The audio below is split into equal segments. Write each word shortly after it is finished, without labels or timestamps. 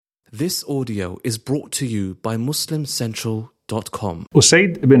This audio is brought to you by MuslimCentral.com.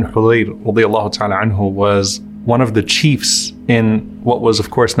 Usayd ibn Hudayr radiallahu ta'ala anhu was one of the chiefs in what was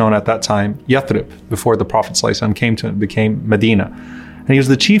of course known at that time Yathrib, before the Prophet ﷺ came to it, became Medina. And he was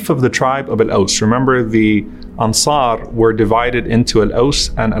the chief of the tribe of Al-Aws. Remember, the Ansar were divided into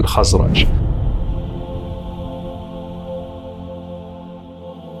Al-Aws and Al-Khazraj.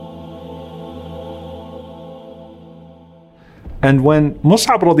 And when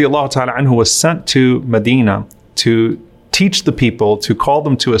Mus'ab radiallahu ta'ala anhu was sent to Medina to teach the people, to call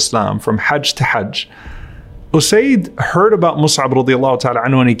them to Islam from Hajj to Hajj, Usayd heard about Mus'ab radiallahu ta'ala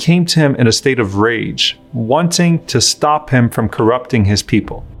anhu, and he came to him in a state of rage, wanting to stop him from corrupting his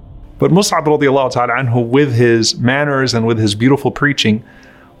people. But Mus'ab radiallahu ta'ala anhu, with his manners and with his beautiful preaching,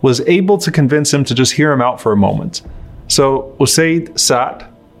 was able to convince him to just hear him out for a moment. So Usayd sat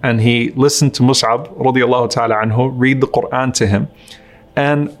and he listened to Mus'ab radiallahu ta'ala anhu read the Quran to him.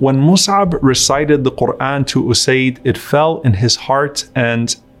 And when Mus'ab recited the Quran to Usayd, it fell in his heart,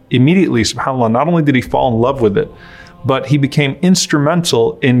 and immediately, subhanAllah, not only did he fall in love with it, but he became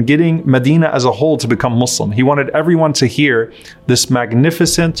instrumental in getting Medina as a whole to become Muslim. He wanted everyone to hear this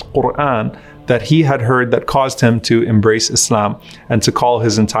magnificent Quran that he had heard that caused him to embrace Islam and to call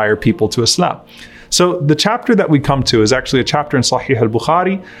his entire people to Islam. So the chapter that we come to is actually a chapter in Sahih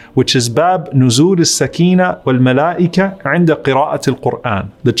al-Bukhari, which is Bab Nuzul al-Sakina wal-Malaika 'inda qira'at al-Quran.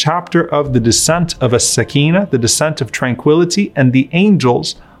 The chapter of the descent of as-Sakina, the descent of tranquility, and the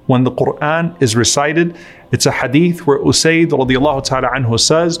angels when the Quran is recited. It's a hadith where Usayd radiallahu ta'ala anhu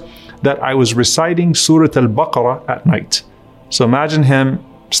says that I was reciting Surah al-Baqarah at night. So imagine him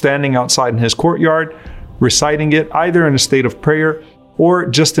standing outside in his courtyard, reciting it either in a state of prayer or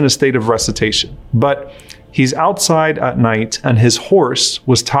just in a state of recitation. But he's outside at night and his horse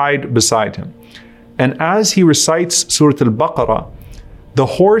was tied beside him. And as he recites Surah al-Baqarah, the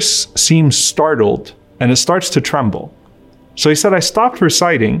horse seems startled and it starts to tremble. So he said, I stopped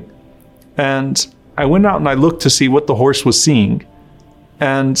reciting and I went out and I looked to see what the horse was seeing,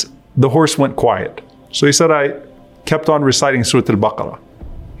 and the horse went quiet. So he said, I kept on reciting Surah al-Baqarah.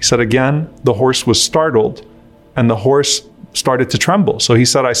 He said again, the horse was startled and the horse started to tremble. So he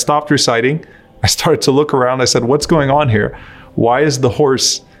said, I stopped reciting. I started to look around. I said, what's going on here? Why is the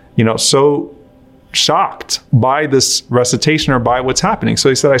horse, so shocked by this recitation or by what's happening? So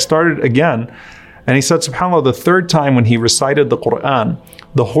he said, I started again. And he said, subhanAllah, the third time when he recited the Quran,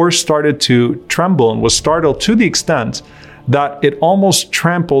 the horse started to tremble and was startled to the extent that it almost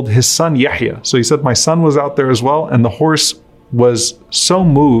trampled his son Yahya. So he said, my son was out there as well, and the horse was so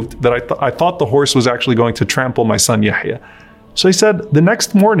moved that I thought the horse was actually going to trample my son Yahya. So he said, the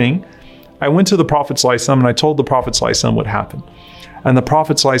next morning, I went to the Prophet ﷺ and I told the Prophet ﷺ what happened. And the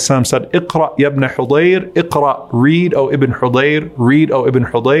Prophet ﷺ said, Iqra ya ibn Hudayr, Iqra, read, O Ibn Hudayr, read, O Ibn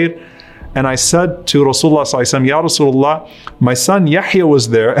Hudayr. And I said to Rasulullah ﷺ, Ya Rasulullah, my son Yahya was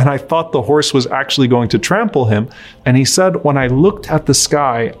there and I thought the horse was actually going to trample him. And he said, when I looked at the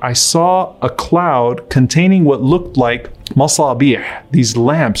sky, I saw a cloud containing what looked like masabih, these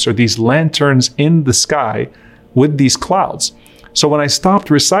lamps or these lanterns in the sky with these clouds. So when I stopped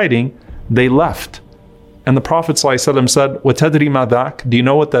reciting, they left. And the Prophet ﷺ said, وَتَدْرِ مَا ذَاكَ? Do you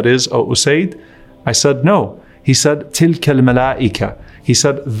know what that is, O Usayd? I said, no. He said, تِلْكَ الْمَلَائِكَةِ. He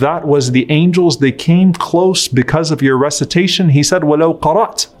said, that was the angels. They came close because of your recitation. He said, وَلَوْ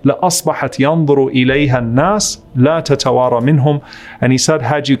قَرَأْتَ لَأَصْبَحَتْ يَنْظُرُ إِلَيْهَا النَّاسِ لَا تَتَوَارَى مِنْهُمْ. And he said,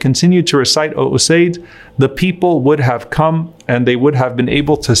 had you continued to recite, O Usayd, the people would have come and they would have been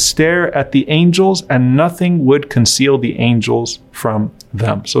able to stare at the angels and nothing would conceal the angels from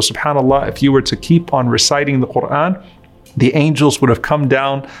them. So subhanAllah, if you were to keep on reciting the Quran, the angels would have come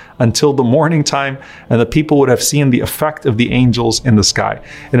down until the morning time and the people would have seen the effect of the angels in the sky.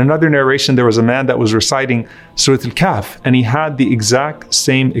 In another narration, there was a man that was reciting Surah Al-Kahf and he had the exact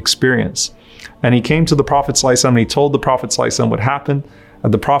same experience. And he came to the Prophet ﷺ and he told the Prophet ﷺ what happened.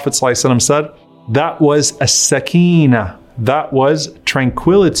 And the Prophet ﷺ said, that was a sakina, that was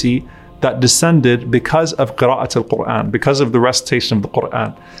tranquility that descended because of qira'at al-Quran, because of the recitation of the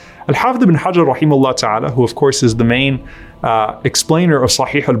Quran. Al-Hafidh ibn Hajar rahimahullah ta'ala, who of course is the main explainer of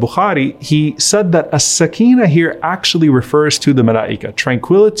Sahih al-Bukhari, he said that as-sakina here actually refers to the malaika.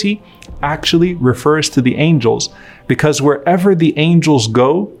 Tranquility actually refers to the angels, because wherever the angels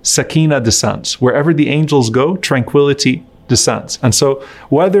go, sakina descends. Wherever the angels go, tranquility descends. And so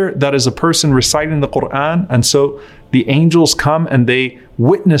whether that is a person reciting the Quran, and so the angels come and they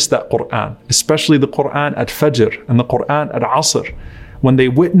witness that Quran, especially the Quran at Fajr and the Quran at Asr, when they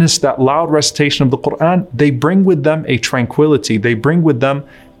witness that loud recitation of the Quran, they bring with them a tranquility. They bring with them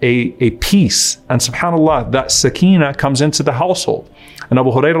a peace. And subhanAllah, that sakina comes into the household. And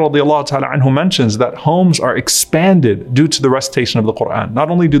Abu Hurairah radiallahu ta'ala anhu mentions that homes are expanded due to the recitation of the Quran. Not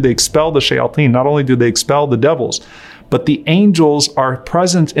only do they expel the shayateen, not only do they expel the devils, but the angels are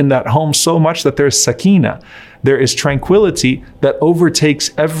present in that home so much that there's sakina. There is tranquility that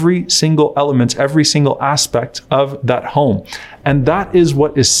overtakes every single element, every single aspect of that home. And that is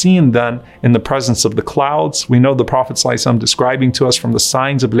what is seen then in the presence of the clouds. We know the Prophet ﷺ describing to us from the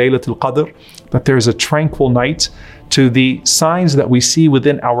signs of Laylatul Qadr that there is a tranquil night, to the signs that we see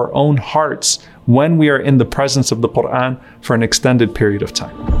within our own hearts when we are in the presence of the Quran for an extended period of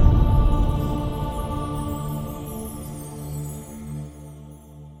time.